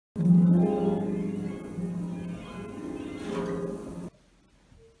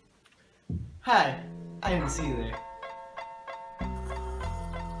Hi, I didn't see you there.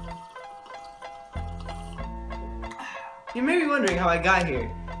 You may be wondering how I got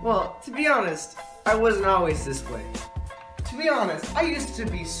here. Well, to be honest, I wasn't always this way. To be honest, I used to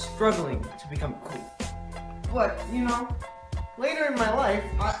be struggling to become cool. But, you know, later in my life,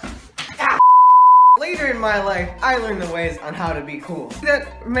 I learned the ways on how to be cool. See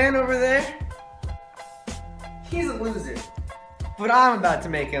that man over there? He's a loser. But I'm about to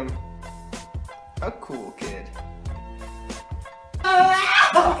make him a cool kid.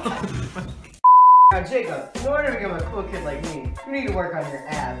 Now, Jacob, in order to become a cool kid like me, you need to work on your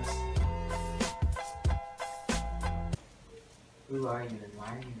abs. Who are you and why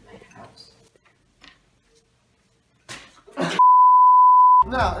are you in my house?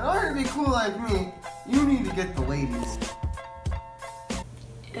 Now, in order to be cool like me, you need to get the ladies.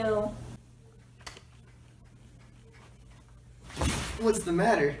 Ew. What's the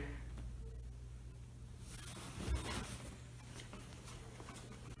matter?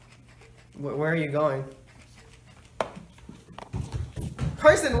 Where are you going?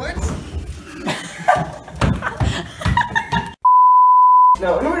 Carson, what?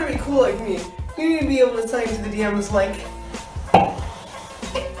 No, in order to be cool like me, you need to be able to type into the DMs like...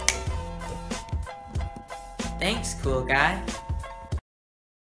 Thanks, cool guy.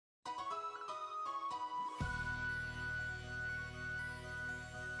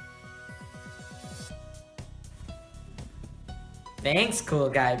 Thanks, cool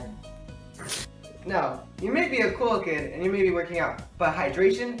guy. Now, you may be a cool kid and you may be working out, but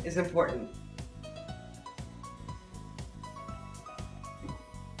hydration is important.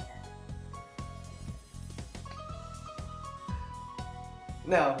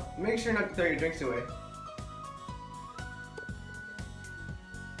 Now, make sure not to throw your drinks away.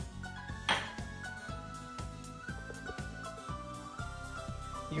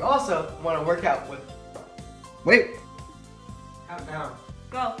 You also want to work out with... Wait! Count down.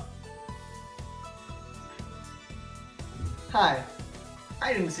 Go. Hi.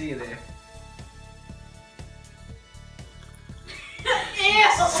 I didn't see you there. Ew!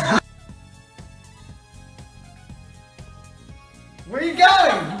 Where are you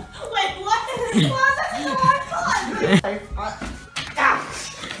going? Wait, what? What? That's so hard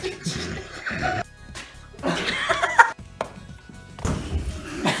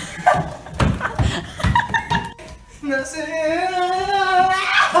Nothing.